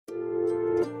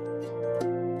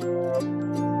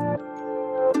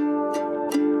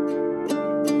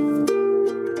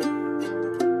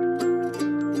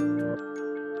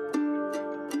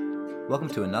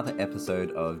to another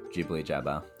episode of Ghibli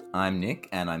Jabber. I'm Nick,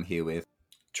 and I'm here with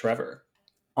Trevor.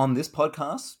 On this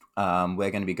podcast,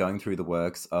 we're going to be going through the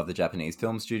works of the Japanese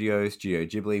film studio, Studio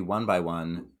Ghibli, one by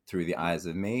one through the eyes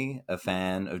of me, a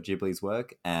fan of Ghibli's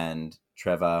work, and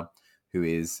Trevor, who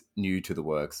is new to the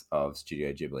works of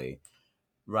Studio Ghibli.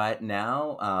 Right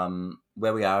now,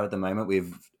 where we are at the moment,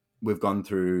 we've gone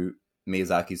through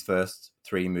Miyazaki's first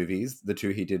three movies, the two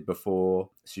he did before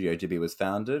Studio Ghibli was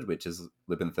founded, which is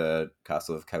Lupin III,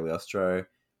 Castle of Cagliostro,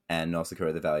 and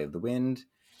Nausicaa, the Valley of the Wind.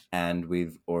 And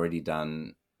we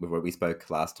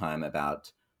spoke last time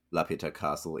about Laputa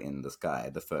Castle in the Sky,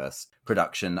 the first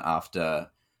production after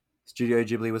Studio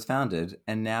Ghibli was founded.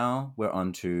 And now we're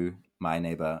on to My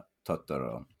Neighbor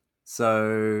Totoro.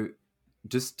 So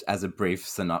just as a brief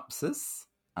synopsis,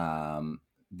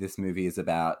 this movie is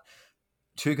about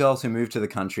two girls who move to the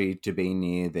country to be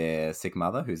near their sick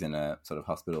mother, who's in a sort of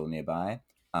hospital nearby,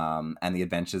 and the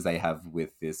adventures they have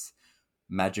with this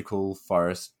magical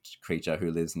forest creature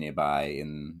who lives nearby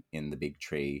in the big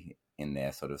tree in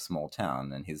their sort of small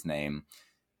town, and his name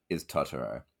is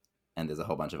Totoro. And there's a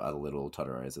whole bunch of other little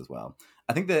Totoros as well.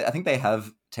 I think they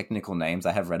have technical names.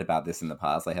 I have read about this in the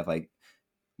past. They have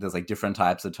there's different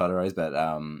types of Totoros, but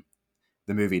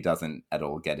the movie doesn't at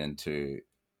all get into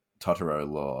Totoro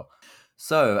lore.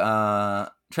 So,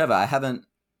 Trevor, I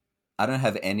don't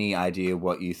have any idea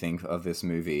what you think of this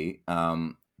movie.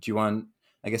 Do you want,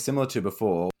 I guess, similar to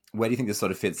before, where do you think this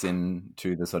sort of fits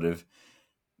into the sort of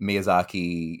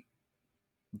Miyazaki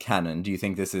canon? Do you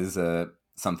think this is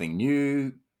something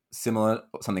new, similar,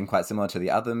 something quite similar to the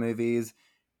other movies?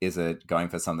 Is it going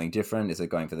for something different? Is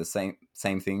it going for the same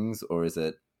things, or is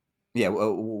it? Yeah,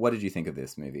 what did you think of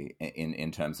this movie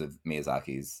in terms of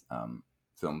Miyazaki's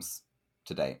films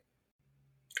to date?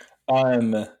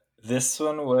 This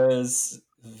one was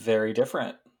very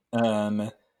different.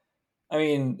 I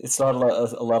mean, it's not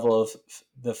a level of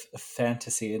the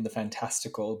fantasy and the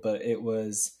fantastical, but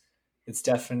it's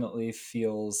definitely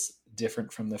feels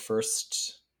different from the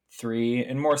first three,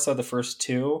 and more so the first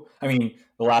two. I mean,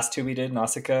 the last two we did,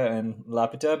 Nausicaa and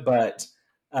Laputa, but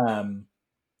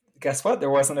guess what? There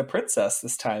wasn't a princess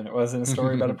this time. It wasn't a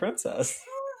story about a princess.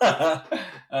 It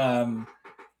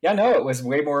was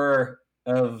way more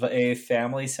of a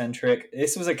family-centric.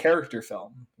 This was a character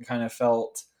film. It kind of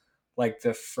felt like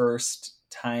the first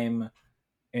time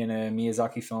in a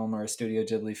Miyazaki film or a Studio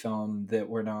Ghibli film that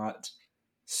we're not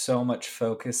so much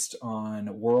focused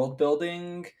on world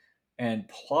building and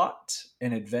plot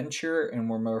and adventure, and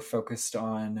we're more focused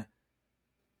on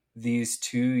these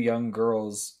two young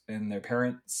girls and their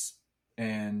parents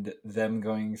and them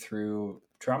going through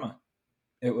trauma.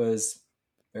 It was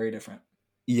very different.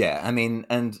 Yeah, I mean,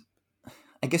 and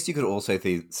I guess you could also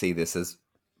see this as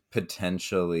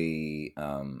potentially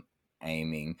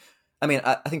aiming. I mean,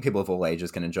 I think people of all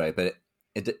ages can enjoy it, but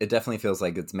it definitely feels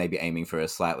like it's maybe aiming for a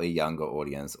slightly younger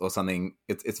audience or something.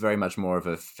 It's very much more of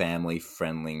a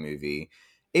family-friendly movie,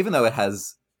 even though it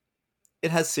has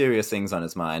serious things on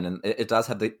its mind, and it does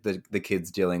have the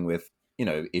kids dealing with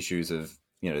issues of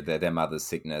their mother's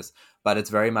sickness, but it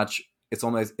is very much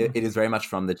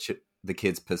from the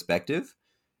kids' perspective.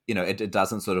 It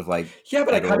doesn't sort of yeah,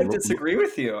 but I kind of disagree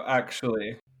with you,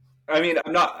 actually. I mean,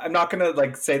 I'm not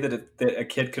gonna say that a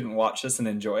kid couldn't watch this and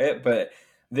enjoy it, but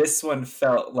this one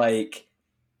felt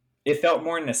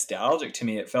more nostalgic to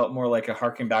me. It felt more like a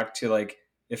harking back to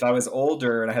if I was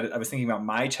older and I was thinking about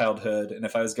my childhood, and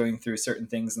if I was going through certain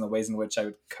things and the ways in which I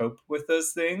would cope with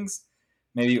those things,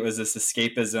 maybe it was this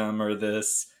escapism or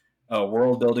this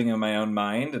world building in my own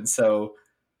mind. And so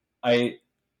I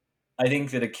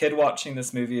think that a kid watching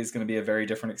this movie is going to be a very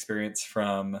different experience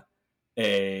from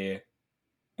an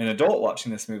adult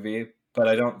watching this movie, but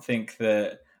I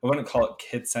wouldn't call it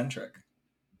kid-centric.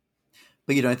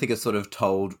 But you don't think it's sort of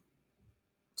told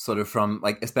sort of from,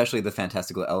 especially the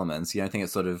fantastical elements, you don't think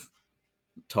it's sort of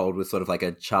told with sort of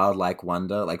a childlike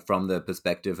wonder, from the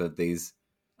perspective of these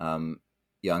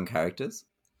young characters?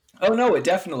 Oh, no, it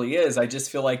definitely is. I just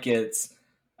feel like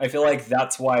I feel like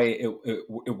that's why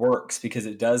it works, because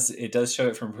it does show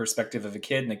it from the perspective of a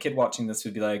kid, and a kid watching this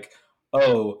would be like,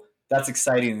 oh, that's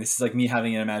exciting. This is like me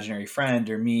having an imaginary friend,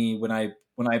 or me when I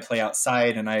play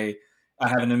outside and I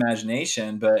have an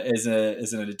imagination. But as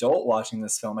an adult watching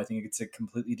this film, I think it's a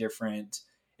completely different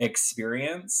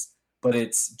experience, but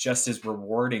it's just as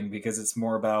rewarding because it's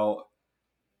more about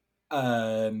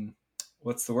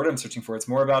what's the word I'm searching for? It's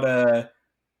more about a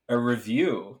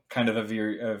review kind of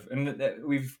and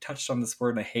we've touched on this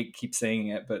word and I keep saying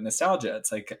it, but nostalgia.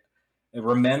 It's like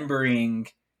remembering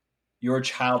your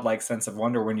childlike sense of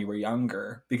wonder when you were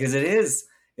younger, because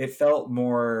it felt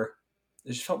more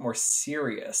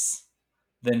serious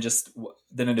than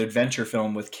than an adventure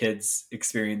film with kids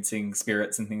experiencing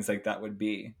spirits and things like that would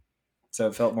be. So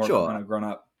it felt more Sure. grown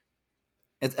up.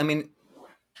 I mean,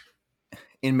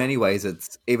 in many ways,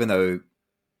 it's, even though,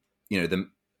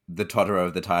 the Totoro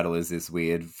of the title is this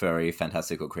weird, furry,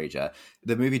 fantastical creature,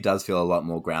 the movie does feel a lot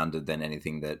more grounded than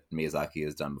anything that Miyazaki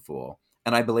has done before.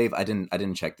 And I believe, I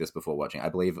didn't check this before watching, I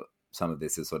believe some of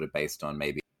this is sort of based on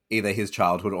maybe either his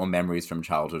childhood or memories from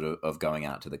childhood of going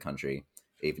out to the country,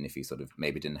 even if he sort of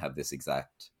maybe didn't have this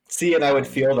exact. See, and I would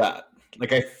feel that.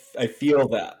 Like, I feel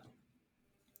that.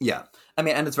 Yeah. I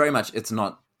mean, and it's very much,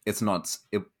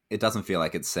 it doesn't feel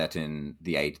like it's set in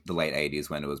the late 80s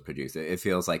when it was produced. It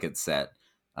feels like it's set,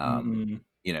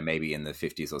 maybe in the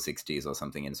 50s or 60s or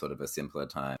something, in sort of a simpler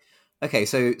time. Okay,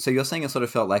 so you're saying it sort of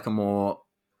felt like a more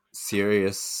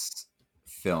serious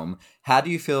film. How do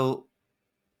you feel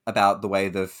about the way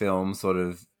the film sort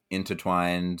of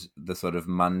intertwined the sort of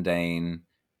mundane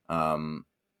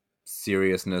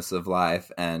seriousness of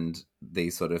life and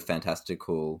these sort of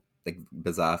fantastical, like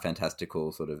bizarre,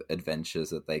 fantastical sort of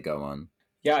adventures that they go on?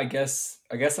 Yeah, I guess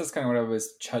that's kind of what I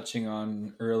was touching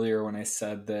on earlier when I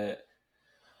said that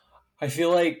I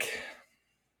feel like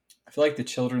the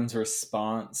children's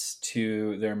response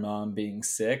to their mom being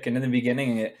sick, and in the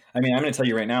beginning, I'm going to tell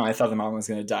you right now, I thought the mom was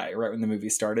going to die right when the movie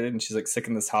started, and she's like sick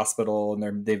in this hospital,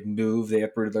 and they've moved, they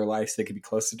uprooted their life so they could be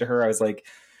closer to her. I was like,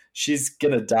 she's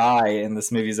going to die, and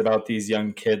this movie is about these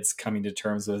young kids coming to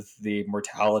terms with the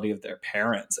mortality of their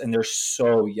parents, and they're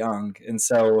so young. And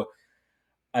so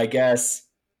I guess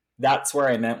that's where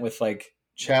I meant with like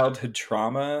childhood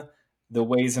trauma, the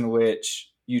ways in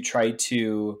which you try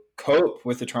to cope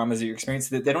with the traumas that you experience,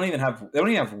 that they don't even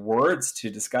have words to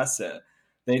discuss it.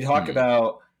 They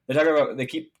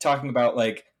keep talking about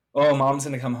like, oh, mom's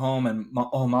going to come home and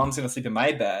mom's going to sleep in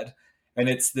my bed. And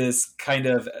it's this kind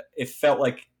of, it felt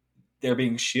like they're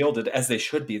being shielded, as they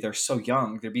should be. They're so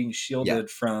young. They're being shielded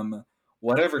from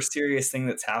whatever serious thing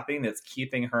that's happening that's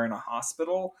keeping her in a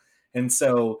hospital. And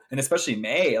so, and especially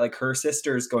May, like her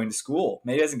sister's going to school.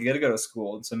 May doesn't get to go to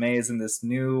school. And so May is in this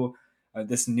new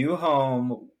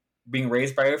home, being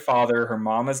raised by her father. Her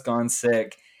mom has gone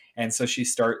sick. And so she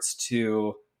starts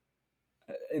to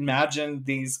imagine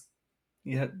these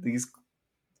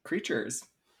creatures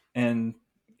and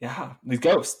these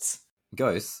ghosts.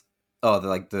 Ghosts? Oh,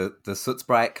 the soot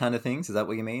sprite kind of things? Is that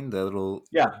what you mean? The little,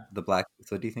 the black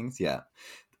sooty things? Yeah.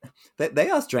 They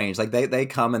are strange. Like they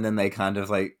come and then they kind of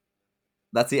like,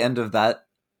 that's the end of that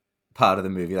part of the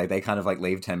movie. Like they kind of like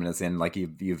leave 10 minutes in, like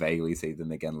you vaguely see them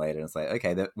again later. And it's like,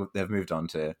 okay, they've moved on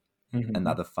to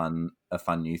another fun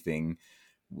new thing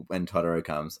when Totoro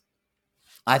comes.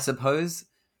 I suppose,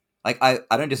 like I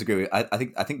don't disagree. I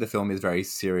think the film is very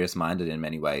serious minded in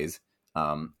many ways.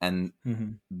 And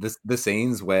the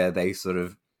scenes where they sort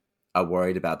of are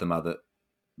worried about the mother,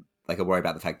 like are worried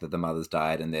about the fact that the mother's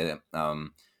died, and they're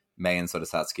May and sort of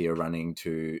Satsuki are running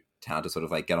to town to sort of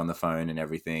like get on the phone and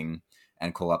everything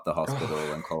and call up the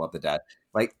hospital and call up the dad.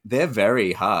 Like they're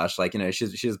very harsh. Like,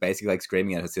 she's basically like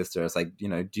screaming at her sister. It's like,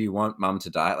 do you want mum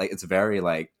to die? Like it's very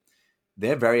like,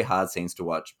 they're very hard scenes to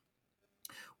watch.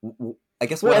 I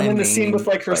guess and then the scene with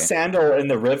like her sandal in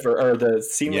the river, or the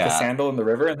scene with the sandal in the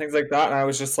river and things like that. And I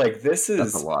was just like, that's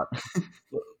a lot.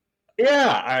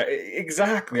 Yeah,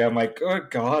 exactly. I'm like, oh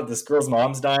God, this girl's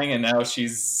mom's dying, and now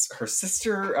she's her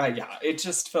sister. It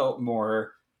just felt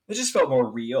more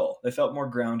real. It felt more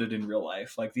grounded in real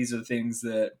life. Like these are the things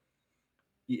that,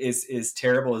 is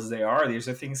terrible as they are, these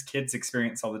are things kids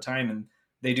experience all the time, and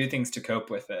they do things to cope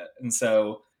with it. And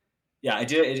so,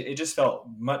 it just felt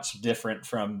much different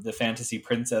from the fantasy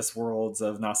princess worlds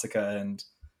of Nausicaa and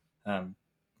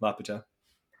Laputa.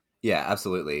 Yeah,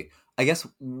 absolutely. I guess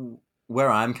where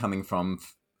I'm coming from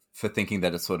for thinking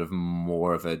that it's sort of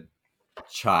more of a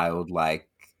childlike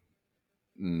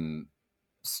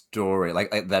story, like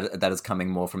that is coming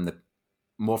more from the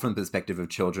perspective of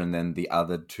children than the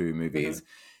other two movies,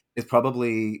 is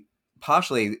probably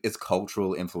partially its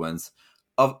cultural influence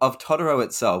of Totoro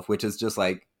itself, which is just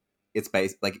like, it's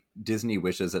based, like Disney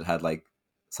wishes it had like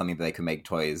something that they could make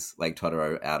toys like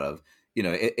Totoro out of.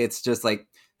 It's just like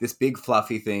this big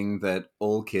fluffy thing that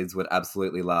all kids would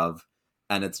absolutely love.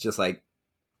 And it's just like,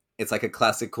 it's like a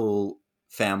classical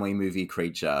family movie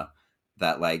creature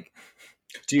that like...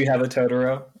 Do you have a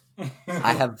Totoro?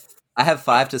 I have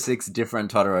 5 to 6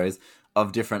 different Totoros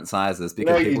of different sizes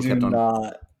because people kept on...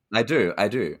 not. I do.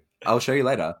 I'll show you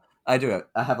later. I do.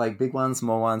 I have like big ones,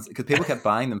 small ones, because people kept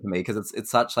buying them for me because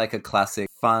it's such like a classic,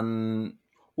 fun...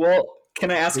 Well,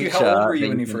 can I ask you, how old were you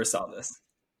when you first saw this?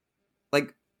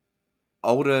 Like,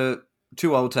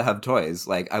 too old to have toys.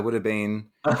 Like, I would have been...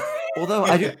 Although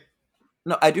I do...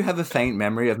 No, I do have a faint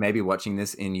memory of maybe watching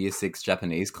this in year 6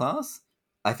 Japanese class.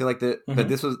 I feel like but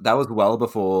Mm-hmm. that was well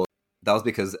before. That was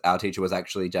because our teacher was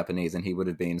actually Japanese, and he would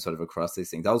have been sort of across these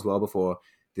things. That was well before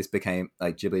this became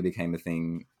like Ghibli became a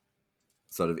thing,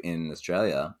 sort of in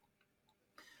Australia.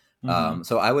 Mm-hmm.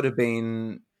 So I would have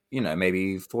been,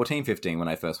 maybe 14, 15 when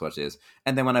I first watched this.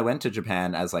 And then when I went to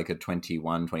Japan as like a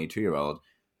 21, 22 year old,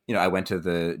 I went to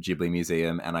the Ghibli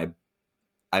Museum, and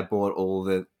I bought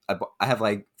I have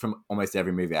like from almost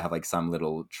every movie, I have like some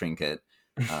little trinket.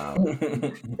 Um,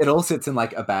 it all sits in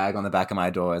like a bag on the back of my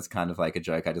door as kind of like a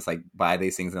joke. I just like buy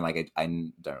these things, and like I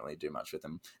don't really do much with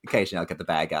them. Occasionally I'll get the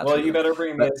bag out Well, to you them. better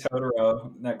bring me But a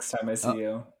Totoro next time I see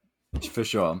you. for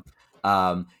sure.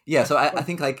 Yeah, so I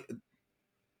think like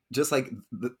just like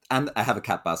and I have a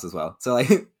cat bus as well. So like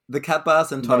the cat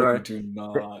bus and No, you Totoro, do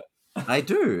not. I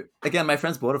do. Again, my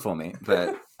friends bought it for me,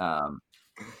 but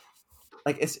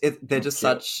like they're That's just cute.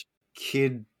 such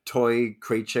kid toy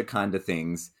creature kind of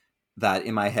things that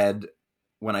in my head,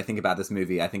 when I think about this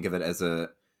movie, I think of it as a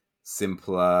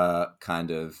simpler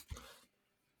kind of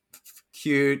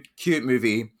cute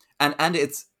movie, and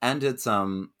it's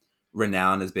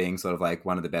renowned as being sort of like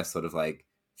one of the best sort of like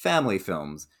family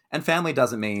films. And family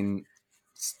doesn't mean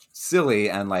silly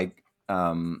and like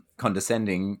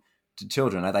condescending to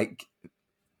children. I like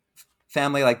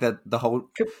family like the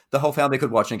whole family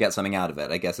could watch and get something out of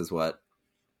it, I guess, is what.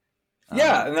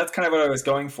 Yeah, um and that's kind of what I was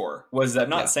going for. Was that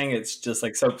not yeah, saying it's just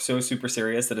like so super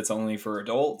serious that it's only for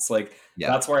adults? Like yeah,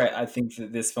 that's where I think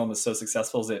that this film is so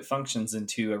successful is it functions in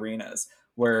two arenas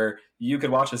where you could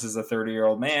watch this as a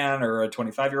 30-year-old man or a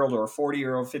 25-year-old or a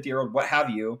 40-year-old, 50-year-old, what have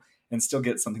you, and still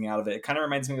get something out of it. It kind of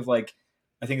reminds me of like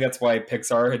I think that's why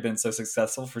Pixar had been so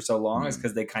successful for so long is mm,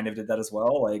 because they kind of did that as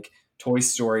well. Like Toy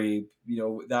Story,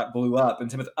 that blew up, and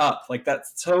Timothy Up, like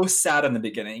that's so sad in the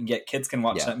beginning, yet kids can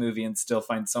watch yeah, that movie and still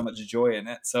find so much joy in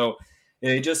it. So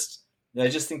it just, I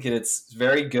just think it's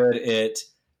very good at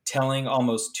telling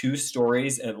almost two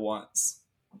stories at once.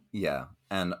 yeah.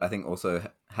 And I think also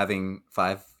having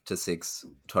 5 to 6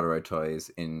 Totoro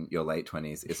toys in your late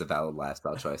 20s is a valid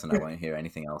lifestyle choice, and I won't hear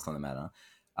anything else on the matter.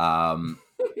 um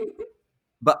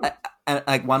but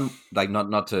like one, like,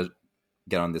 not to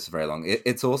get on this very long,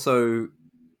 it's also,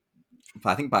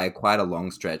 I think, by quite a long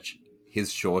stretch,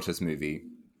 his shortest movie.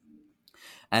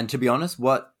 And to be honest,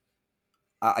 like,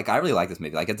 I really like this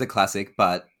movie. Like, it's a classic,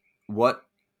 but what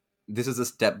this is a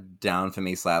step down for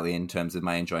me slightly in terms of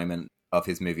my enjoyment of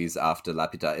his movies after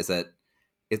Lapita, is that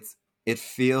it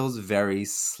feels very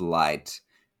slight.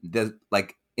 There's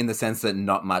like, in the sense that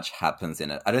not much happens in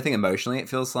it. I don't think emotionally it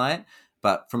feels slight,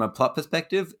 but from a plot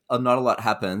perspective, not a lot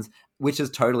happens, which is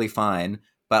totally fine.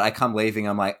 But I come leaving,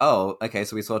 I'm like, oh, okay,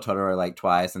 so we saw Totoro like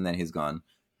twice, and then he's gone.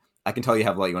 I can tell you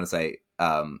have a lot you want to say.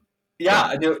 Go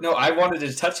Yeah, on. no, I wanted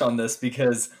to touch on this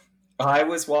because I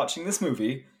was watching this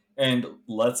movie, and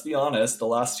let's be honest, the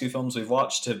last two films we've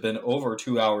watched have been over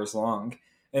 2 hours long.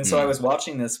 And so I Mm. was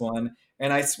watching this one,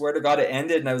 and I swear to God, it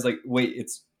ended, and I was like, wait,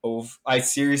 it's over. I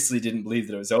seriously didn't believe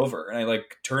that it was over. And I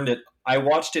like turned it, I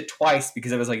watched it twice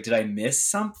because I was like, did I miss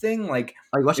something? Like,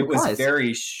 Oh, you watched it it was twice?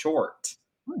 very short.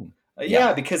 Hmm. Yeah,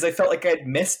 Yeah, because I felt like I'd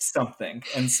missed something.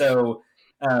 And so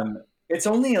it's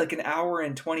only like an hour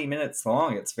and 20 minutes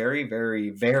long. It's very, very,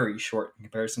 very short in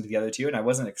comparison to the other two. And I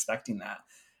wasn't expecting that.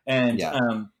 And yeah.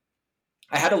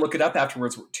 I had to look it up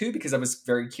afterwards too, because I was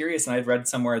very curious. And I'd read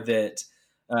somewhere that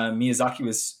Miyazaki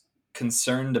was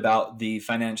concerned about the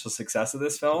financial success of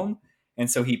this film. And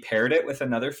so he paired it with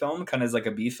another film, kind of as like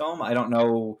a B film. I don't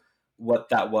know what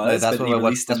that No, was, that's but what he we're watch.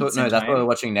 released them That's at the what. same No, that's what we're time.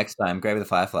 watching next time. Grave of the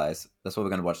Fireflies. That's what we're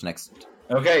going to watch next.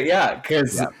 Okay, yeah,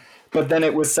 because Yeah. but then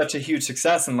it was such a huge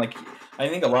success, and like I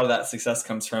think a lot of that success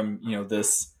comes from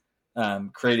this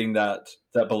creating that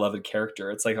beloved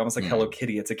character. It's like almost like Hello Mm.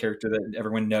 Kitty. It's a character that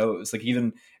everyone knows. Like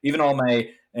even all my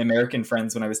American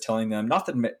friends, when I was telling them, not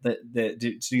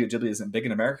that Studio Ghibli isn't big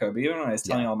in America, but even when I was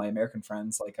telling Yeah. all my American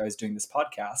friends, like I was doing this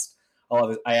podcast,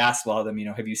 I asked a lot of them,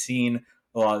 have you seen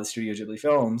a lot of the Studio Ghibli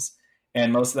films?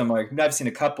 And most of them were like, no, I've seen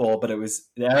a couple, but it was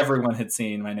everyone had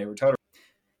seen My Neighbor Totoro.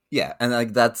 Yeah, and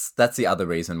like that's the other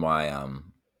reason why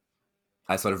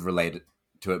I sort of relate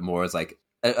to it more as like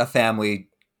a family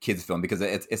kids film, because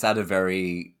it's at a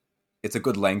very, it's a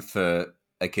good length for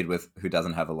a kid with who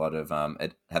doesn't have a lot of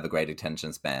have a great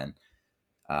attention span.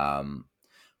 Um,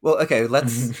 well, okay,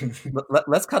 let's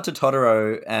cut to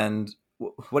Totoro. And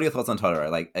what are your thoughts on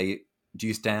Totoro? Like, do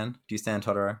you stand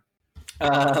Totoro?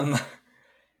 Um,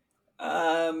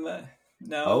 Um, Oh,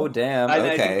 no, damn. I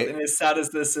think, Okay. and as sad as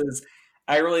this is,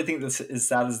 I really think this as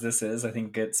sad as this is. I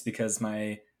think it's because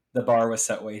the bar was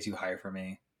set way too high for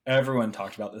me. Everyone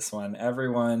talked about this one.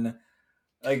 Everyone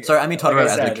Like, Sorry, I mean like Totoro I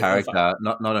as a said, if character,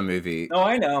 not a movie. no,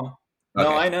 I know. No,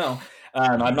 Okay. I know.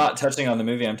 I'm not touching on the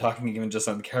movie. I'm talking even just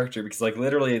on the character because, like,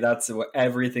 literally, that's what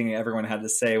everything everyone had to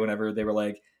say whenever they were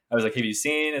like, I was like, "Have you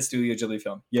seen a Studio Ghibli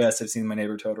film?" Yes, I've seen My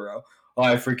Neighbor Totoro. Oh,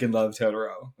 I freaking love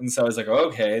Totoro. And so I was like, oh,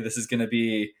 okay, this is gonna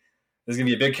be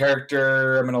a big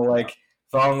character. I'm gonna Yeah. like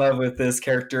fall in love with this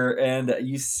character, and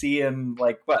you see him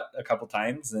like what a couple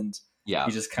times, and Yeah.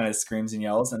 he just kind of screams and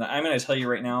yells. And I'm gonna tell you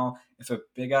right now, if a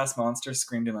big ass monster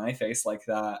screamed in my face like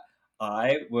that,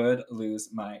 I would lose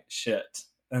my shit.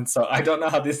 And so I don't know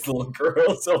how these little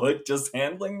girls are like just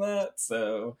handling that.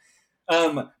 So,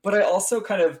 but I also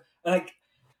kind of like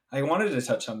I wanted to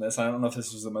touch on this. I don't know if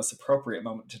this was the most appropriate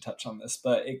moment to touch on this,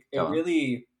 but Go on.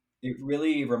 it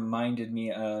really reminded me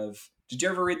of. Did you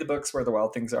ever read the books Where the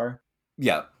Wild Things Are?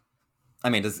 Yeah. I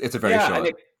mean, it's a very Yeah,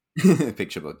 short and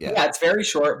picture book. Yeah, yeah, it's very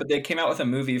short, but they came out with a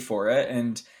movie for it,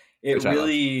 and it which I loved.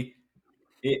 really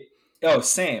it. Oh,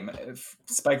 same.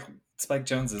 Spike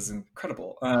Jones is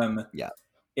incredible. Yeah.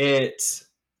 It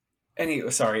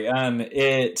sorry.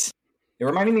 It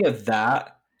reminded me of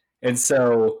that, and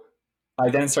so I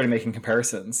then started making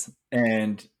comparisons,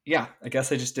 and yeah, I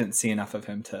guess I just didn't see enough of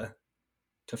him to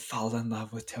fall in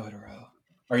love with Totoro.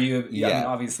 Are you? Yeah, I mean, Yeah.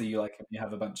 obviously you like him. You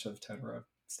have a bunch of Totoro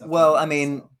stuff in Well, your I house.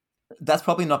 mean, So. that's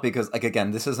probably not because, like,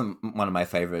 again, this isn't one of my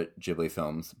favorite Ghibli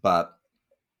films, but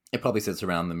it probably sits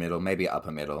around the middle, maybe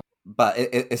upper middle. But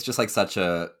it's just like such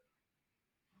a,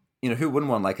 who wouldn't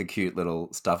want like a cute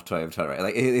little stuffed toy of Totoro?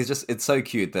 Like, it's so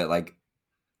cute that like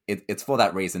it's for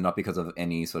that reason, not because of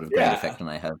any sort of great Yeah. affection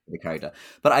I have for the character.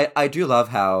 But I do love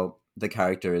how the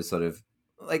character is sort of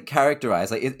like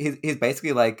characterized. Like he's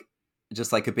basically like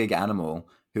just like a big animal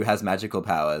who has magical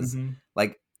powers. Mm-hmm.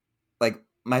 Like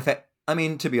I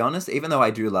mean, to be honest, even though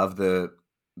I do love the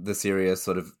serious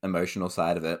sort of emotional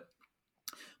side of it,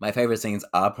 my favorite scenes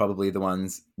are probably the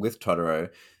ones with Totoro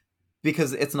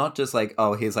because it's not just like,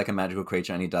 oh, he's like a magical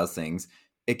creature and he does things.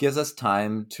 It gives us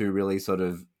time to really sort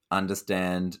of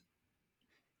understand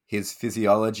his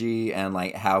physiology and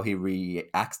like how he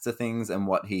reacts to things and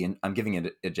what I'm giving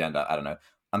it a gender. I don't know.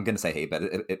 I'm going to say he, but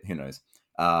who knows?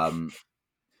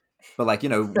 But like,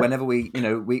 whenever we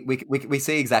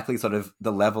see exactly sort of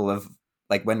the level of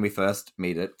like when we first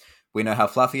meet it, we know how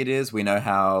fluffy it is. We know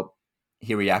how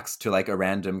he reacts to like a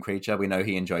random creature. We know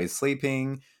he enjoys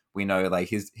sleeping. We know like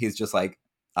he's just like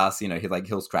us.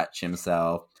 He'll scratch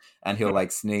himself and he'll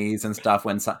like sneeze and stuff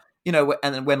when and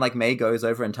then when like May goes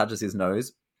over and touches his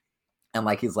nose and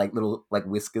like his like little like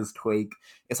whiskers tweak.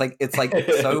 It's like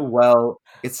so well.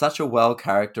 It's such a well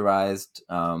characterized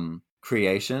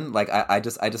creation. Like I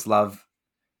just love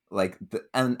like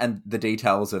and the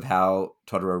details of how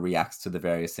Totoro reacts to the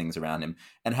various things around him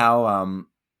and how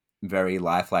very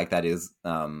lifelike that is.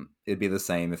 It'd be the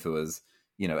same if it was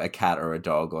a cat or a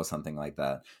dog or something like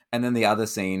that. And then the other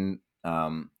scene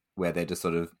where they're just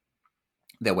sort of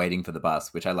they're waiting for the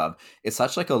bus, which I love. It's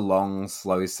such like a long,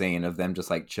 slow scene of them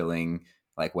just like chilling,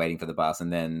 like waiting for the bus,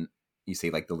 and then you see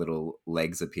like the little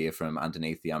legs appear from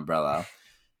underneath the umbrella,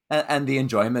 and the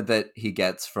enjoyment that he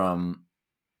gets from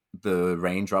the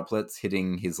rain droplets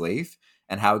hitting his leaf,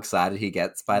 and how excited he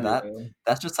gets by that. Yeah.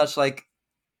 That's just such like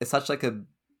it's such like a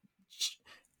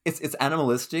it's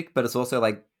animalistic, but it's also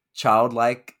like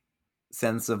childlike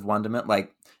sense of wonderment.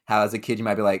 Like how as a kid you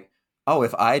might be like, oh,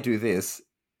 if I do this,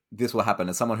 this will happen.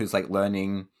 As someone who's like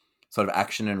learning sort of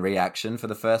action and reaction for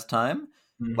the first time,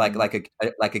 like Mm-hmm.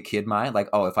 like a kid might like,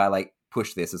 oh, if I like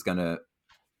push this, it's gonna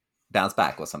bounce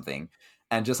back or something.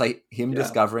 And just like him Yeah.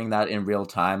 discovering that in real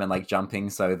time and like jumping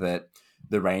so that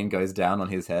the rain goes down on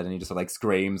his head and he just sort of like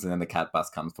screams and then the cat bus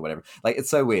comes for whatever. Like it's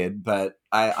so weird, but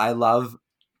I love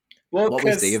Well, what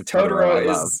we see because of Totoro. I Totoro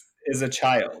love. is a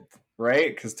child,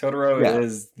 right? Because Totoro Yeah,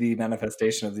 is the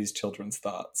manifestation of these children's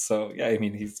thoughts. So yeah, I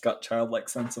mean, he's got childlike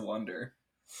sense of wonder.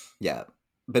 yeah,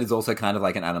 but it's also kind of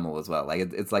like an animal as well.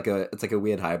 Like it's like a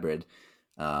weird hybrid.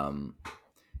 Um,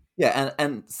 yeah,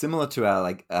 and similar to our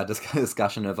like our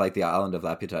discussion of like the island of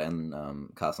Laputa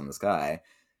and Castle in the Sky,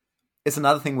 it's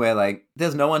another thing where like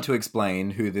there's no one to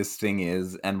explain who this thing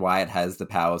is and why it has the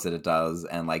powers that it does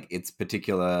and like its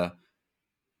particular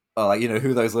or like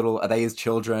who those little are they his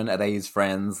children, are they his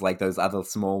friends, like those other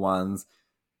small ones,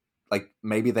 like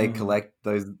maybe they Mm-hmm. collect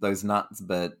those nuts,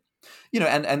 but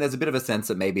and there's a bit of a sense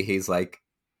that maybe he's like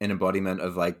an embodiment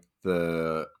of like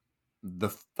the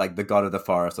like the god of the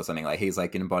forest or something, like he's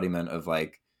like an embodiment of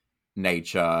like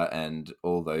nature and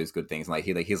all those good things. Like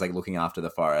he's like looking after the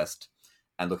forest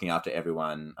and looking after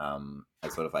everyone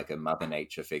as sort of like a mother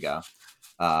nature figure.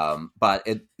 But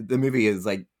the movie is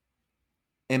like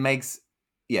it makes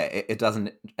it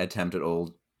doesn't attempt at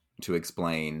all to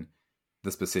explain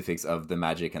the specifics of the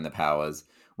magic and the powers.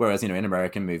 Whereas, in an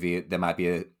American movie, there might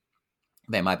be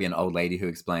an old lady who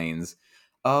explains,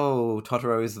 oh,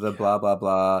 Totoro is the blah blah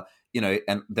blah,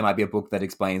 and there might be a book that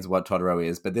explains what Totoro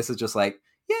is. But this is just like,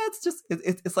 yeah, it's just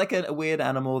it's like a weird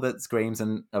animal that screams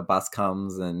and a bus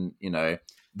comes, and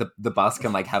the bus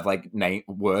can like have like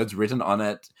words written on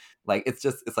it. Like it's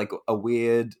like a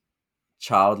weird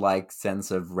childlike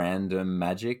sense of random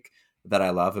magic that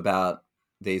I love about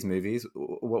these movies.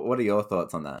 What are your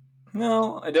thoughts on that?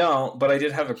 No, I don't, but I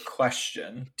did have a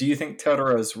question. Do you think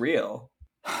Totoro's real?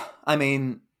 I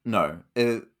mean, no.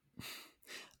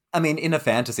 I mean, in a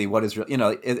fantasy, what is real?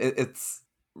 It's.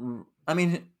 I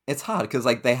mean, it's hard because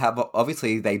like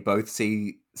they both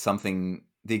see something,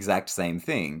 the exact same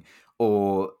thing,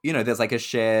 or there's like a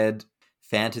shared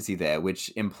fantasy there,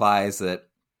 which implies that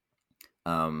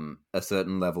a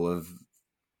certain level of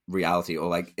reality, or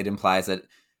like it implies that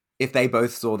if they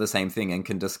both saw the same thing and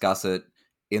can discuss it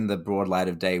in the broad light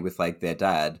of day with like their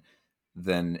dad,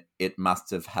 then it must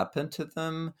have happened to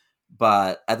them.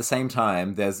 But at the same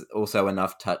time, there's also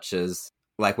enough touches,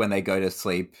 like when they go to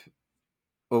sleep,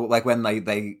 or like when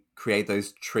they create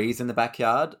those trees in the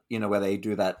backyard, where they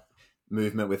do that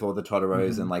movement with all the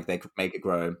Totoros, and like they make it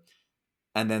grow,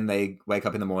 and then they wake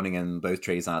up in the morning and those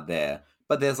trees aren't there,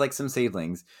 but there's like some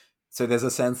seedlings. So there's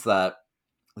a sense that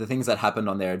the things that happened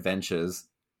on their adventures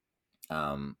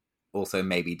also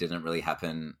maybe didn't really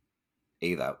happen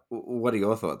either. What are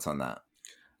your thoughts on that?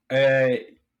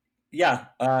 Yeah,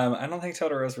 I don't think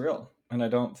Totoro is real, and I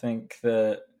think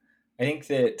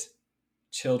that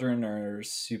children are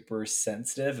super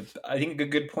sensitive. I think a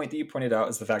good point that you pointed out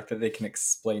is the fact that they can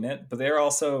explain it, but they're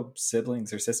also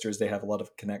siblings or sisters. They have a lot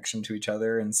of connection to each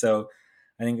other, and so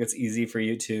I think it's easy for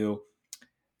you to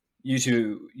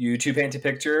paint a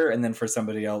picture, and then for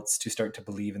somebody else to start to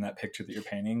believe in that picture that you're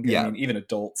painting. Yeah. I mean, even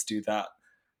adults do that.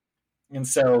 And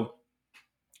so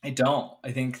I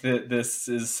think that this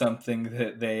is something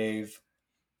that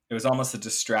it was almost a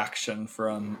distraction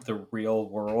from the real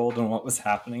world and what was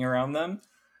happening around them.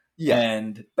 Yeah.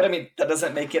 But I mean, that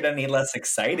doesn't make it any less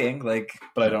exciting,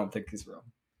 but I don't think he's real.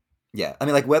 Yeah. I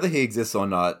mean, like, whether he exists or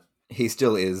not, he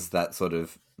still is that sort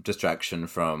of distraction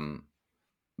from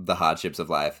the hardships of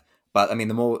life. But I mean,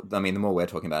 the more we're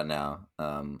talking about it now,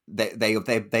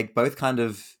 they both kind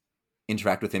of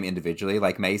interact with him individually.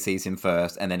 Like Mei sees him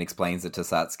first and then explains it to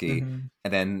Satsuki,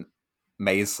 and then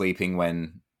Mei is sleeping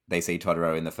when they see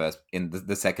Totoro in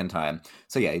the second time.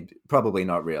 So yeah, probably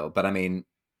not real. But I mean,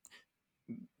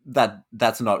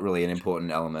 that's not really an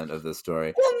important element of the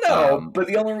story. Well, no, but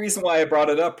the only reason why I brought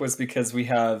it up was because we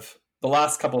have the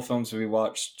last couple of films we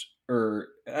watched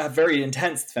have very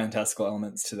intense fantastical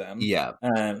elements to them. Yeah.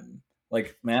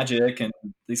 Like magic and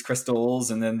these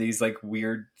crystals, and then these like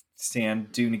weird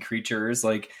sand dune creatures.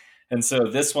 And so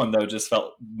this one though just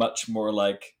felt much more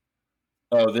like,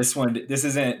 oh, this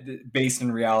isn't based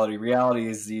in reality. Reality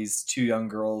is these two young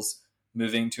girls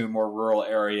moving to a more rural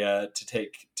area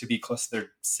to be close to their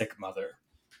sick mother.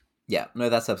 Yeah, no,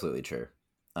 that's absolutely true.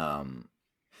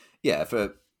 Yeah,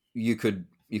 you could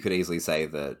easily say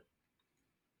that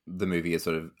the movie is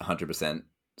sort of 100%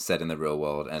 set in the real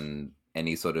world, and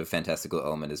any sort of fantastical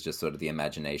element is just sort of the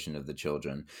imagination of the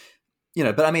children.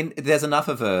 But I mean, there's enough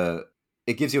of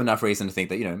it gives you enough reason to think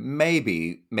that,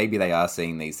 maybe they are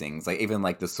seeing these things. Like even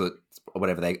like the soot, or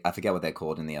whatever I forget what they're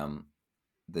called in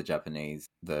the Japanese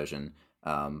version.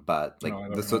 But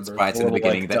like the soot sprites in the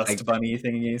beginning, like dust bunny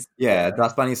thingies. Yeah,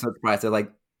 dust bunny soot sprites. They're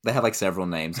like, they have like several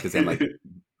names because then like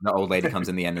the old lady comes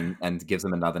in the end and gives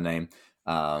them another name.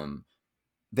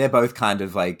 They're both kind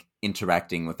of like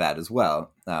interacting with that as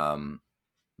well.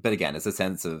 But again, it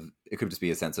could just be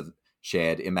a sense of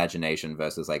shared imagination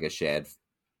versus like a shared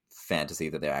fantasy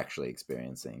that they're actually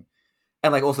experiencing.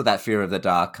 And like also that fear of the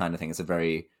dark kind of thing is a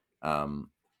very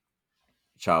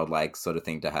childlike sort of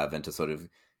thing to have, and to sort of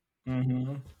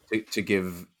to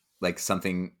give like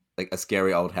something like a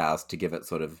scary old house, to give it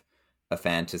sort of a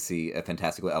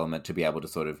fantastical element to be able to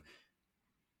sort of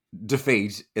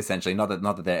defeat, essentially. Not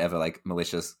that they're ever like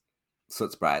malicious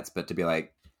soot sprites, but to be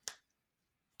like,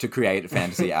 to create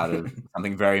fantasy out of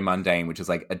something very mundane, which is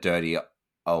like a dirty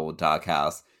old dark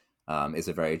house, is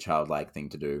a very childlike thing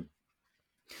to do.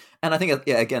 And I think,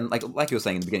 yeah, again, like you were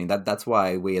saying in the beginning, that's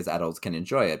why we as adults can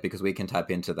enjoy it, because we can tap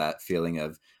into that feeling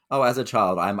of, oh, as a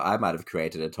child, I might have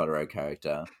created a Totoro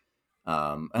character,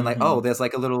 and like, oh, there's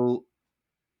like a little,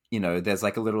 there's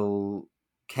like a little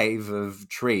cave of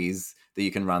trees that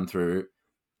you can run through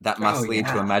that must lead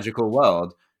to a magical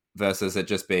world, versus it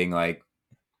just being like,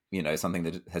 something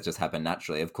that has just happened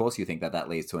naturally. Of course, you think that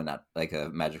leads to a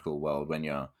magical world when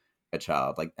you're a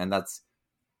child, like, and that's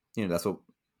what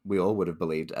we all would have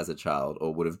believed as a child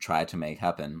or would have tried to make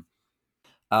happen.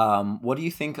 What do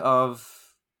you think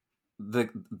of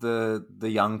the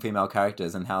young female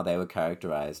characters and how they were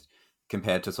characterized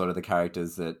compared to sort of the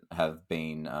characters that have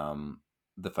been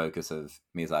the focus of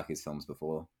Miyazaki's films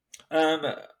before?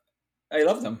 I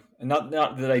love them, and not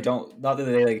that I don't, not that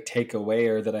they like take away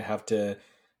or that I have to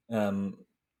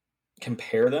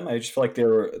compare them. I just feel like they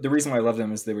were, the reason why I love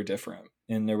them is they were different,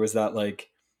 and there was that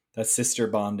like that sister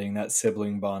bonding, that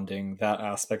sibling bonding, that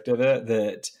aspect of it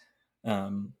that I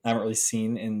haven't really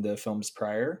seen in the films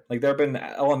prior. Like there have been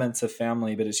elements of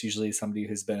family, but it's usually somebody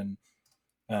who's been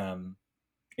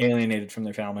alienated from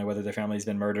their family, whether their family's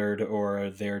been murdered or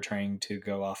they're trying to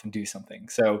go off and do something.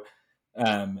 So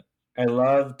I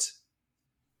loved,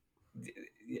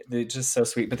 they're just so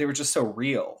sweet, but they were just so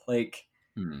real. Like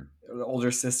the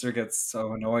older sister gets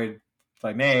so annoyed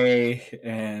by May,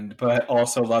 and but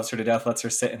also loves her to death, lets her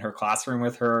sit in her classroom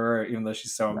with her even though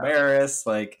she's so embarrassed.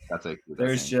 Like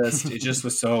there's just, it just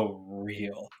was so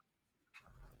real.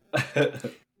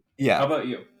 Yeah. How about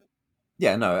you?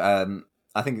 Yeah, no,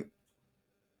 I think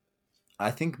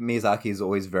Miyazaki is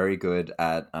always very good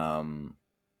at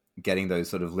getting those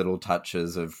sort of little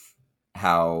touches of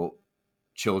how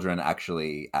children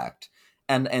actually act.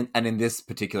 And in this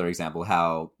particular example,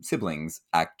 how siblings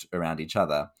act around each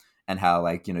other, and how,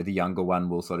 like, you know, the younger one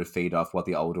will sort of feed off what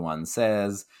the older one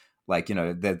says. Like, you know,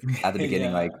 at the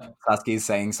beginning, like Sasuke's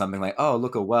saying something like, "Oh,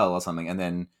 look a well," or something, and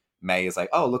then May is like,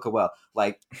 "Oh, look a well."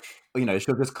 Like, you know,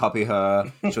 she'll just copy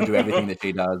her. She'll do everything that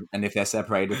she does, and if they're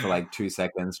separated for like 2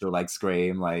 seconds, she'll like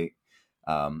scream, like,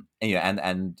 and you know,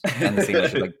 and the scene where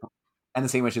she's like, and the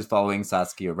scene where she's following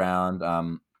Sasuke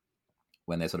around,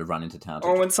 when they sort of run into town.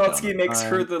 Or when Satsuki makes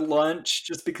her the lunch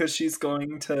just because she's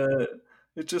going to,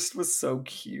 it just was so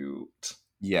cute.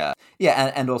 Yeah,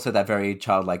 and also that very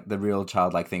childlike, the real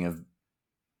childlike thing of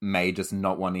May just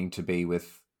not wanting to be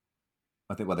with,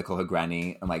 I think what they call her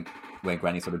granny, and like where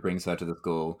granny sort of brings her to the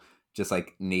school, just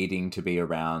like needing to be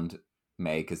around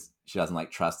May because she doesn't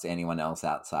like trust anyone else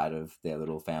outside of their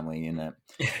little family unit.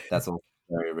 That's all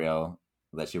very real.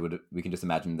 That we can just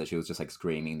imagine that she was just like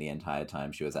screaming the entire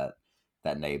time she was at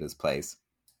that neighbor's place,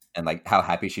 and like how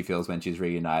happy she feels when she's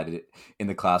reunited in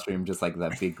the classroom, just like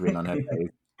that big grin on her face,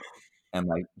 and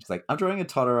like she's like, "I'm drawing a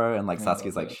Totoro," and like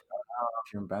Sasuke's like, "Shut up,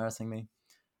 you're embarrassing me."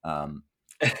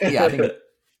 Yeah, I think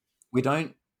we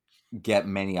don't get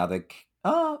many other.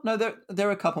 Oh no, there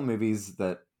are a couple movies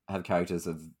that have characters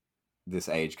of this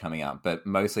age coming out, but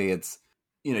mostly it's,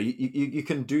 you know, you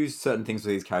can do certain things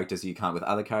with these characters you can't with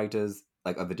other characters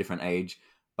like of a different age,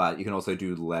 but you can also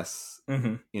do less,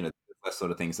 you know, less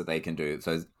sort of things that they can do.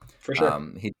 So for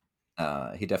sure,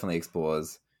 he definitely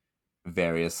explores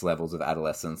various levels of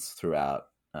adolescence throughout,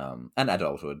 and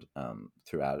adulthood,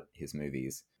 throughout his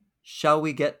movies. Shall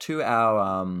we get to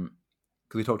our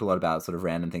because we talked a lot about sort of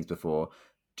random things before.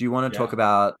 Do you want to talk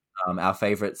about our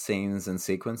favorite scenes and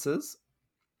sequences?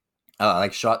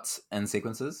 Like shots and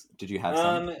sequences? Did you have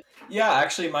some? Yeah,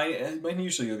 actually mine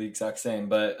usually are the exact same,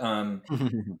 but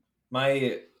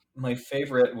my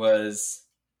favorite was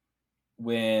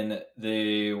when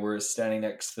they were standing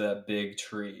next to that big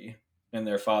tree and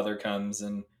their father comes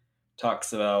and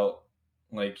talks about,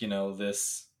 like, you know,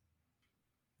 this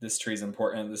tree's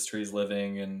important, this tree's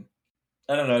living, and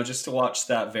I don't know, just to watch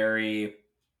that very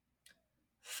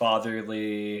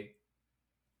fatherly,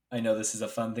 I know this is a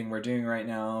fun thing we're doing right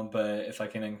now, but if I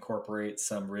can incorporate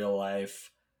some real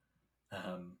life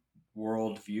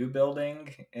world view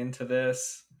building into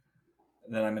this,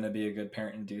 then I'm going to be a good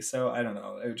parent and do so. I don't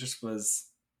know. It just was,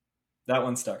 that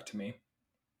one stuck to me.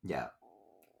 Yeah.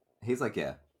 He's like,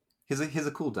 yeah. He's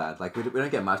a cool dad. Like we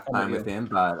don't get much time with him,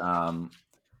 but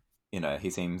you know,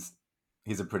 he's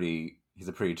a pretty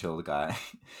chill guy.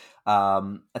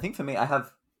 I think for me, I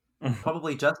have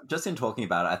probably just in talking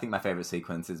about it, I think my favorite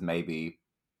sequence is maybe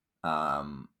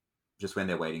just when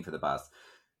they're waiting for the bus,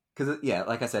 because yeah,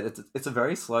 like I said, it's a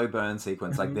very slow burn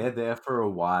sequence. Like they're there for a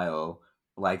while,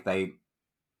 like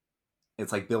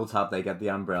it's like built up. They get the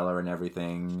umbrella and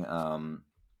everything.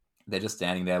 They're just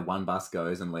standing there. One bus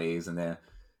goes and leaves, and they're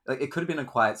like, it could have been a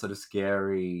quite sort of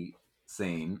scary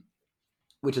scene,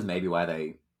 which is maybe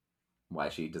why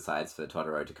she decides for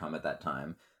Totoro to come at that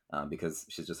time, because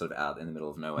she's just sort of out in the middle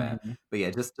of nowhere. But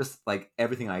yeah, just like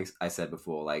everything I said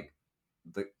before, like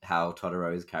how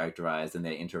Totoro is characterized and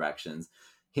their interactions,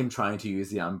 him trying to use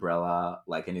the umbrella,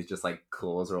 like, and his just like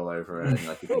claws are all over it, and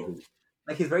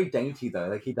like he's very dainty though,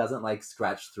 like he doesn't like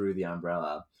scratch through the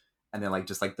umbrella. And then like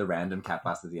just like the random cat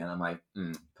bus at the end, I'm like,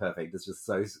 perfect. It's just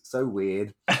so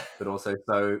weird, but also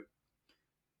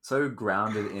so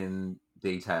grounded in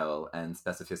detail and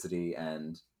specificity,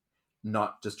 and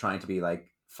not just trying to be like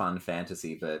fun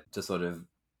fantasy, but to sort of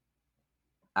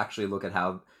actually look at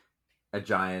how a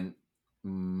giant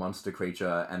monster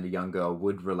creature and a young girl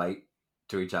would relate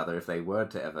to each other if they were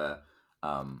to ever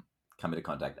come into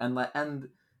contact. And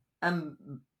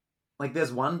like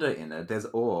there's wonder in it, there's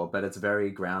awe, but it's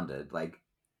very grounded. Like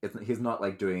he's not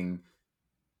like doing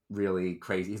really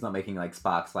crazy. He's not making like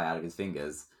sparks fly out of his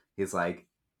fingers. He's like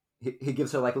he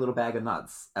gives her like a little bag of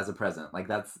nuts as a present. Like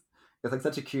it's like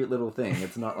such a cute little thing.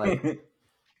 It's not like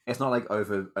it's not like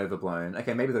overblown.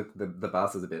 Okay, maybe the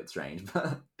bus is a bit strange,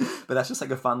 but that's just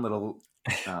like a fun little.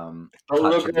 The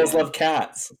little girls love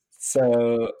cats,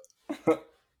 so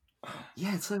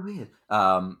yeah, it's so weird.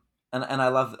 And I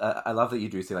love that you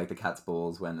do see like the cat's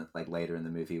balls when like later in the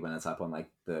movie when it's up on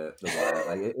like the wire.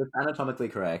 Like it's anatomically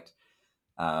correct.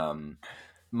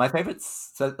 My favorite,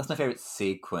 so that's my favorite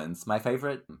sequence. My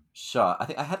favorite shot, I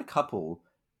think I had a couple,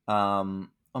 or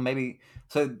maybe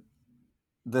so.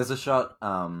 There's a shot.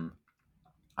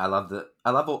 I love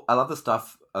the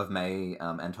stuff of May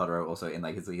and Totoro also in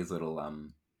like his little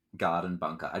garden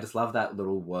bunker. I just love that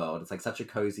little world. It's like such a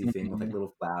cozy thing with like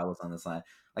little flowers on the side.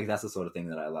 Like that's the sort of thing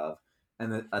that I love.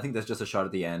 And I think there's just a shot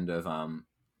at the end of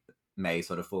May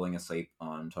sort of falling asleep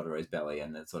on Totoro's belly,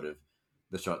 and it's sort of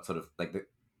the shot sort of like the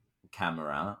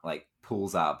camera like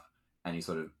pulls up and you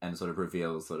sort of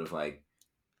reveals sort of like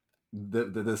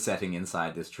the setting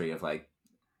inside this tree of like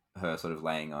her sort of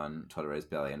laying on Totoro's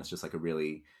belly, and it's just like a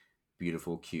really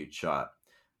beautiful, cute shot.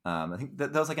 I think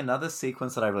that there was like another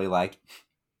sequence that I really like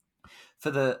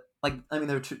for the like. I mean,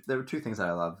 there were two things that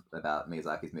I love about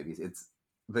Miyazaki's movies. It's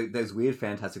there's weird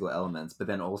fantastical elements, but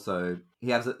then also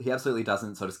he absolutely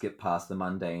doesn't sort of skip past the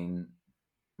mundane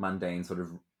sort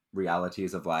of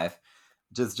realities of life.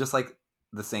 Just like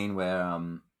the scene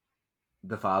where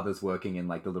the father's working in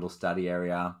like the little study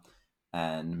area,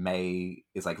 and May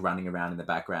is like running around in the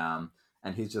background,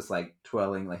 and he's just like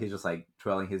twirling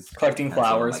his collecting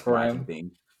flowers and, like, for him.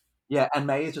 Things. Yeah, and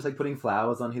May is just like putting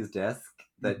flowers on his desk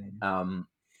that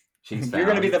she's found. You're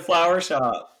gonna be the flower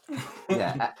shop.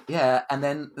 yeah, and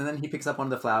then he picks up one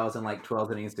of the flowers and like twirls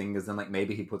it in his fingers, and like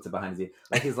maybe he puts it behind his ear.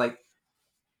 Like he's like,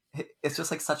 it's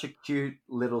just like such a cute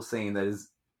little scene that is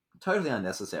totally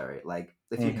unnecessary. Like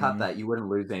if you cut that, you wouldn't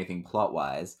lose anything plot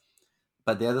wise.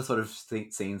 But they're the sort of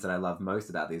scenes that I love most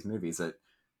about these movies that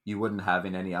you wouldn't have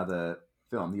in any other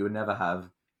film. You would never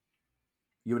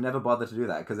bother to do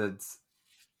that because it's,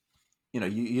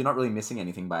 you're not really missing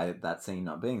anything by that scene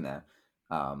not being there.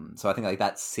 So I think like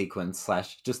that sequence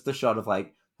 / just the shot of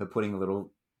like her putting a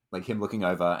little, like him looking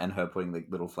over and her putting like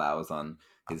little flowers on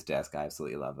his desk. I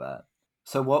absolutely love that.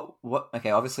 So what?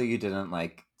 Okay, obviously you didn't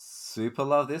like super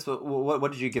love this.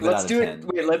 What did you give it out of 10?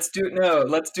 Let's do it a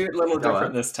little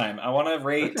different this time. I want to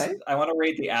rate. Okay. I want to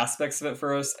rate the aspects of it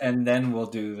first, and then we'll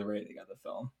do the rating of the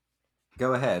film.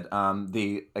 Go ahead.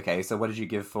 So what did you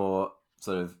give for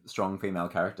sort of strong female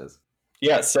characters?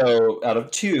 Yeah, so out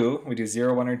of 2, we do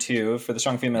 0, 1, or 2 for the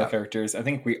strong female characters. I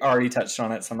think we already touched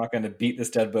on it, so I'm not going to beat this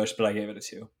dead bush, but I gave it a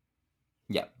 2.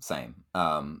 Yeah, same.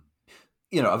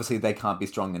 Obviously they can't be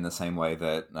strong in the same way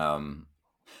that.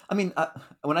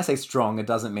 When I say strong, it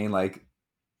doesn't mean like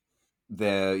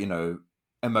they're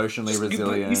emotionally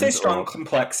resilient. You say strong,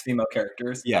 complex female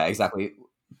characters. Yeah, exactly.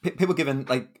 People given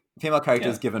like female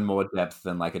characters given more depth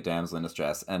than like a damsel in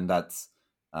distress, and that's.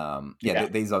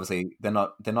 These obviously they're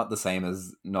not the same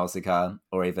as Nausicaa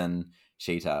or even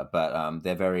Sheeta, but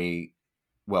they're very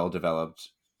well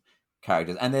developed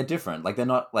characters, and they're different. Like they're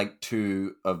not like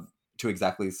two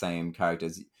exactly the same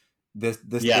characters.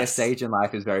 Their stage in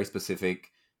life is very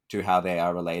specific to how they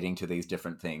are relating to these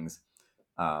different things,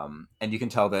 and you can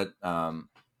tell that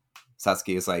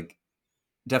Satsuki is like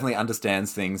definitely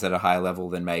understands things at a higher level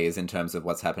than May is in terms of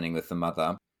what's happening with the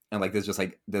mother, and like there's just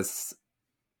like this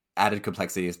added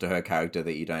complexities to her character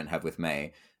that you don't have with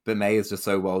May. But May is just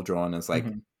so well drawn as like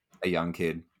a young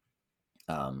kid.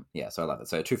 So I love it.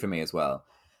 So 2 for me as well.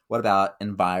 What about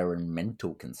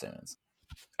environmental concerns?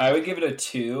 I would give it a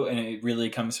 2, and it really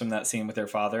comes from that scene with their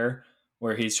father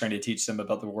where he's trying to teach them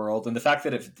about the world. And the fact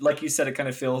that, like you said, it kind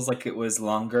of feels like it was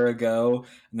longer ago,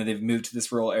 and then they've moved to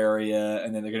this rural area,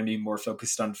 and then they're going to be more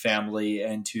focused on family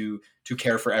and to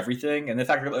care for everything. And the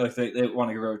fact that like, they want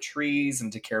to grow trees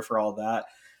and to care for all that,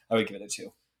 I would give it a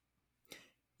 2.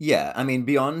 Yeah, I mean,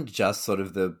 beyond just sort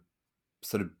of the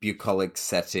sort of bucolic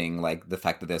setting, like the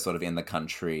fact that they're sort of in the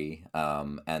country,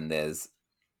 and there's,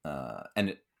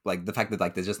 like the fact that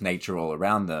like there's just nature all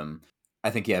around them. I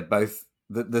think both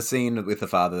the scene with the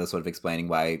father sort of explaining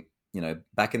why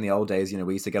back in the old days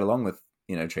we used to get along with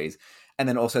trees, and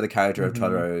then also the character of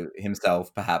Totoro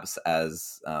himself, perhaps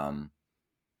as the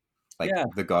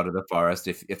god of the forest,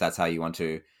 if that's how you want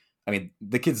to. I mean,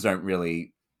 the kids don't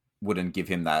really wouldn't give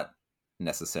him that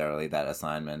necessarily, that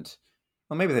assignment.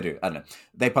 Or maybe they do. I don't know.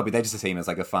 They just see him as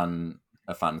like a fun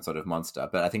sort of monster.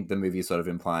 But I think the movie is sort of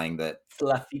implying that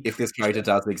Fluffy if this character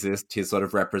does exist, he's sort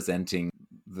of representing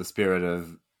the spirit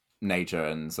of nature,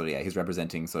 and sort of he's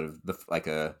representing sort of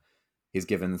he's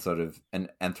given sort of an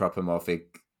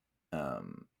anthropomorphic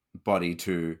body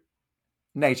to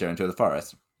nature and to the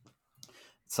forest,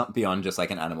 something beyond just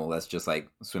like an animal that's just like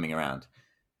swimming around.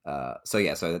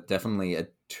 So definitely a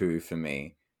 2 for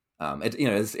me.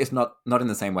 It's not in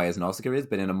the same way as Nausicaa is,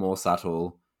 but in a more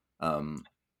subtle,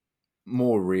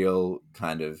 more real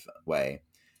kind of way.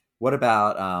 What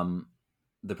about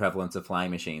the prevalence of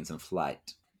flying machines and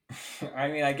flight? I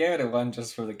mean, I gave it a 1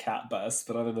 just for the cat bus,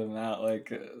 but other than that,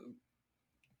 like,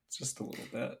 just a little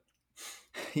bit.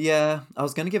 Yeah, I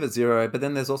was going to give it 0, but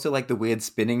then there's also like the weird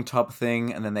spinning top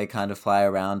thing, and then they kind of fly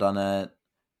around on it.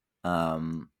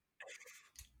 No,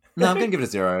 I'm going to give it a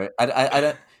 0. I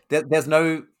don't. There's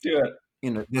no. Do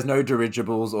it. There's no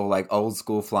dirigibles or like old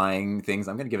school flying things.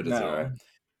 I'm going to give it a 0.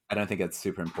 I don't think it's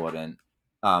super important.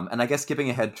 And I guess skipping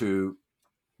ahead to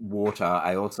water,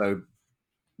 I also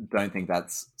don't think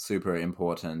that's super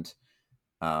important.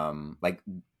 Like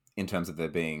in terms of there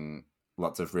being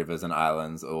lots of rivers and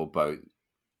islands or boat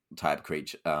type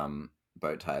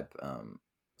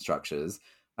structures,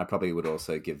 I probably would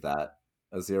also give that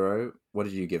a 0. What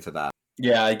did you give for that?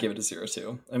 Yeah, I give it a 0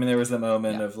 too. I mean, there was a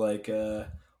moment of like,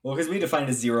 because we defined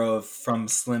a 0 from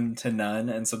slim to none,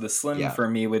 and so the slim for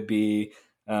me would be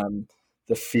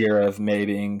the fear of May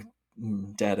being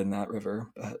dead in that river.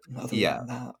 But other than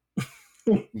that,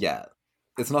 yeah,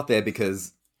 it's not there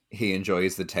because he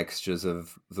enjoys the textures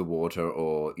of the water,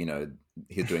 or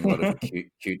he's doing a lot of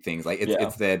cute things. Like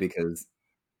it's there because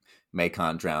May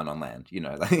can't drown on land.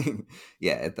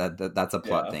 That's a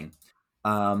plot thing.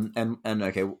 And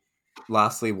okay.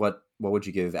 Lastly, what would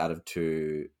you give out of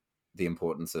 2 the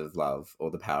importance of love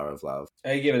or the power of love?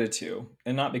 I give it a 2,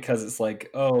 and not because it's like,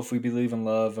 oh, if we believe in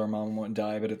love, our mom won't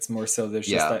die, but it's more so there's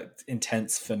just that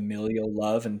intense familial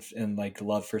love and like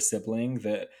love for sibling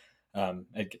that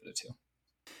I'd give it a 2.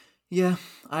 Yeah,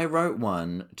 I wrote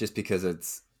 1 just because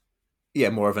it's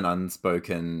more of an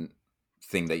unspoken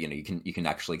thing that you can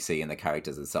actually see in the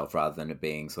characters itself, rather than it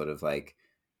being sort of like,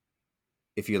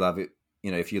 if you love it,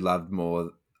 if you loved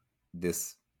more,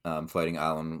 this floating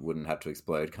island wouldn't have to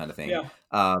explode, kind of thing.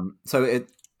 So it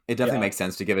definitely makes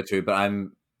sense to give it 2, but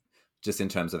I'm just, in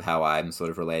terms of how I'm sort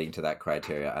of relating to that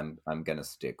criteria, I'm gonna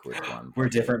stick with 1. We're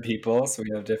different people, so we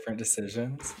have different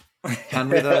decisions. Can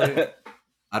we though?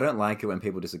 I don't like it when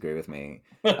people disagree with me.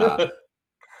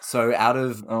 So out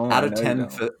of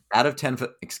 10 for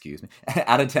excuse me,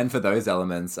 out of 10 for those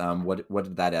elements, what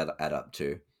did that add up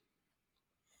to?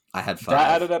 I had 5.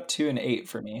 That added up to an 8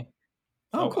 for me.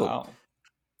 Oh, cool.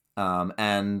 Wow.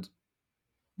 And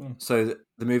so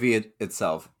the movie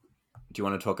itself, do you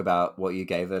want to talk about what you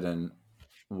gave it and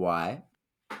why?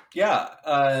 Yeah.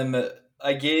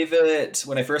 I gave it,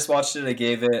 when I first watched it, I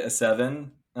gave it a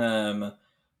 7.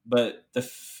 But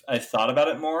I thought about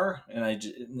it more,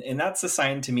 and that's a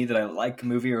sign to me that I like a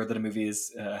movie, or that a movie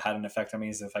has had an effect on me,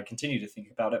 is if I continue to think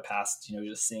about it past,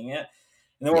 just seeing it.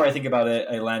 And the more I think about it,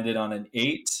 I landed on an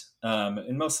 8.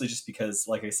 And mostly just because,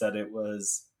 like I said,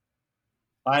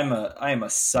 I'm a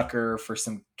sucker for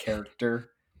some character,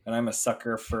 and I'm a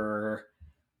sucker for,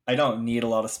 I don't need a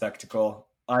lot of spectacle.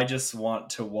 I just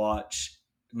want to watch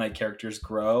my characters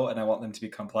grow, and I want them to be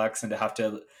complex, and to have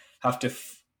to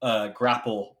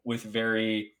grapple with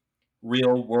very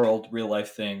real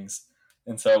life things.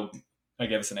 And so I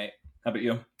gave us an 8. How about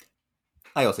you?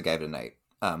 I also gave it an 8.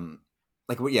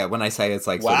 When I say it's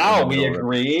like, wow, we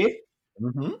agree.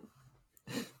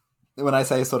 When I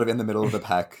say sort of in the middle of the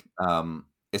pack,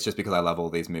 it's just because I love all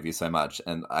these movies so much,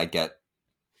 and I get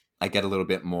a little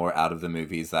bit more out of the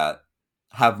movies that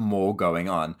have more going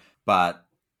on. But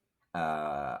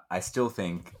I still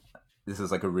think this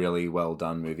is like a really well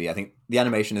done movie. I think the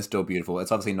animation is still beautiful.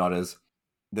 It's obviously not as,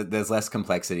 there's less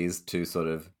complexities to sort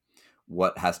of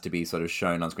what has to be sort of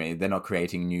shown on screen. They're not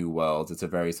creating new worlds. It's a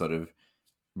very sort of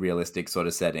realistic sort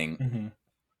of setting.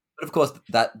 But of course,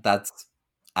 that's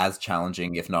as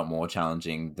challenging, if not more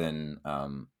challenging, than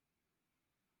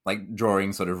like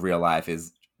drawing sort of real life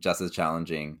is just as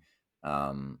challenging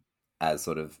as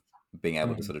sort of being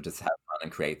able to sort of just have fun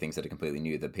and create things that are completely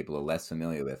new that people are less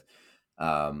familiar with.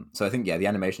 So I think, the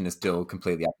animation is still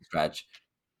completely up to scratch,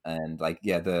 and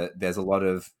there's a lot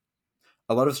of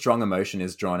strong emotion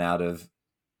is drawn out of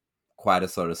quite a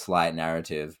sort of slight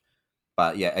narrative.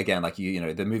 But again, like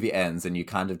the movie ends and you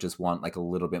kind of just want like a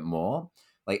little bit more,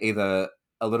 like either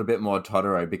a little bit more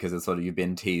Totoro because it's sort of, you've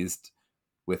been teased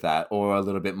with that, or a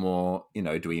little bit more,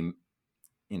 do we,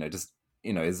 just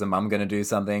is the mum going to do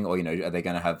something, or are they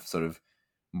going to have sort of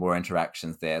more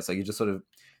interactions there? So you just sort of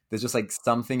there's just like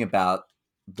something about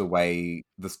the way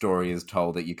the story is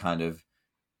told that you kind of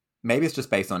maybe it's just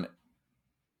based on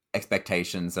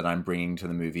expectations that I'm bringing to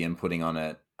the movie and putting on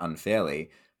it unfairly.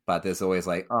 But there's always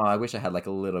like, oh, I wish I had like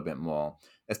a little bit more,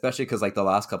 especially because like the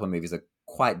last couple of movies are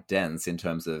quite dense in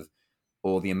terms of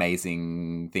all the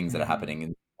amazing things that are happening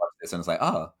in this, and it's like,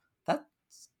 oh, that's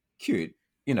cute,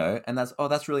 and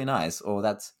that's really nice, or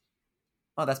that's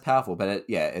powerful. But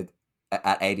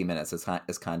at 80 minutes,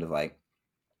 it's kind of like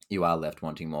you are left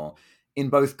wanting more in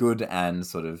both good and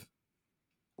sort of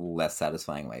less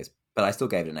satisfying ways. But I still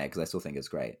gave it an A because I still think it's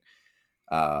great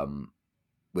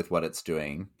with what it's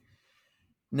doing.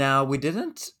 Now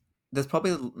there's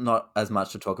probably not as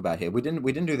much to talk about here. We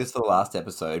didn't do this for the last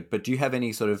episode, but do you have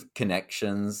any sort of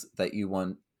connections that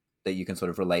you can sort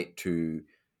of relate to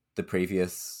the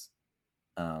previous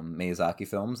Miyazaki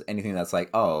films? Anything that's like,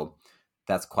 oh,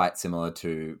 that's quite similar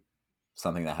to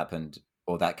something that happened,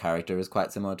 or that character is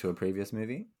quite similar to a previous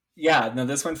movie? Yeah, no,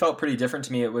 this one felt pretty different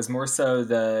to me. It was more so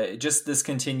just this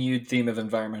continued theme of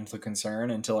environmental concern,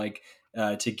 and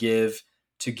to give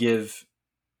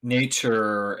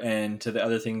nature and to the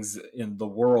other things in the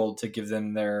world, to give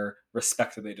them their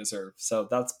respect that they deserve. So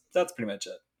that's pretty much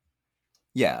it.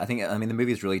 Yeah, I mean the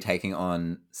movie is really taking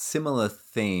on similar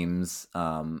themes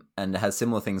and has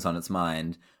similar things on its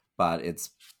mind, but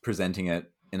it's presenting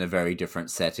it in a very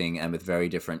different setting and with very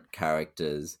different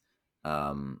characters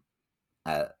than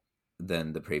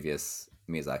the previous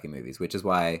Miyazaki movies, which is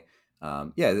why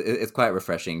it's quite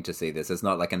refreshing to see this. It's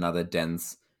not like another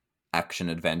dense action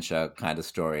adventure kind of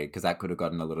story, because that could have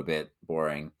gotten a little bit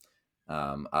boring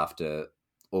after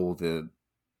all the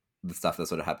stuff that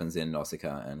sort of happens in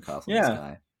Nausicaa and Castle in the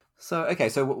Sky. So okay,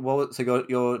 so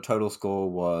your total score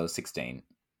was 16,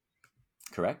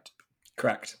 correct?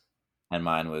 Correct. And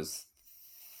mine was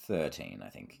 13, I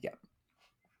think. Yeah.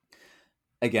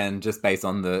 Again, just based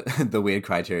on the weird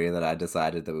criteria that I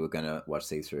decided that we were going to watch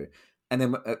these through. And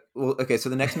then, so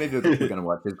the next movie we're going to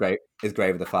watch is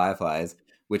Grave of the Fireflies,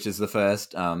 which is the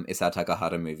first Isao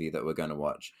Takahata movie that we're going to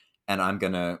watch. And I'm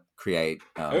going to create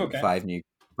 5 new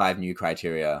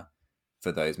criteria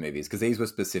for those movies, because these were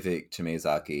specific to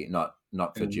Miyazaki, not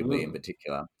for Ghibli in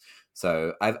particular.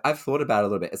 So I've thought about it a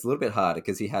little bit. It's a little bit harder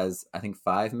because he has, I think,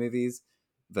 5 movies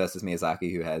versus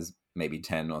Miyazaki, who has maybe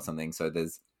 10 or something. So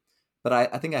but I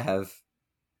think I have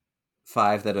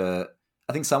 5 that are,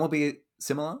 I think some will be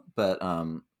similar, but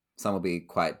some will be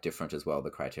quite different as well, the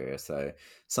criteria. So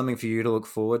something for you to look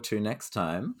forward to next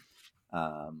time.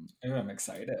 I'm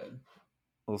excited.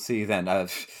 We'll see you then.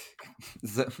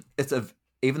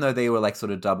 Even though they were like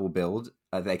sort of double billed,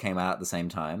 they came out at the same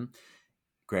time.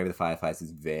 Grave of the Fireflies is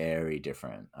very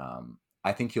different.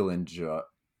 I think you'll enjoy.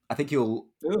 I think you'll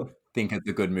think it's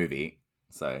a good movie.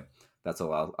 So that's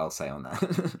all I'll say on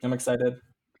that. I'm excited.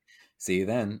 See you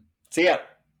then. See ya.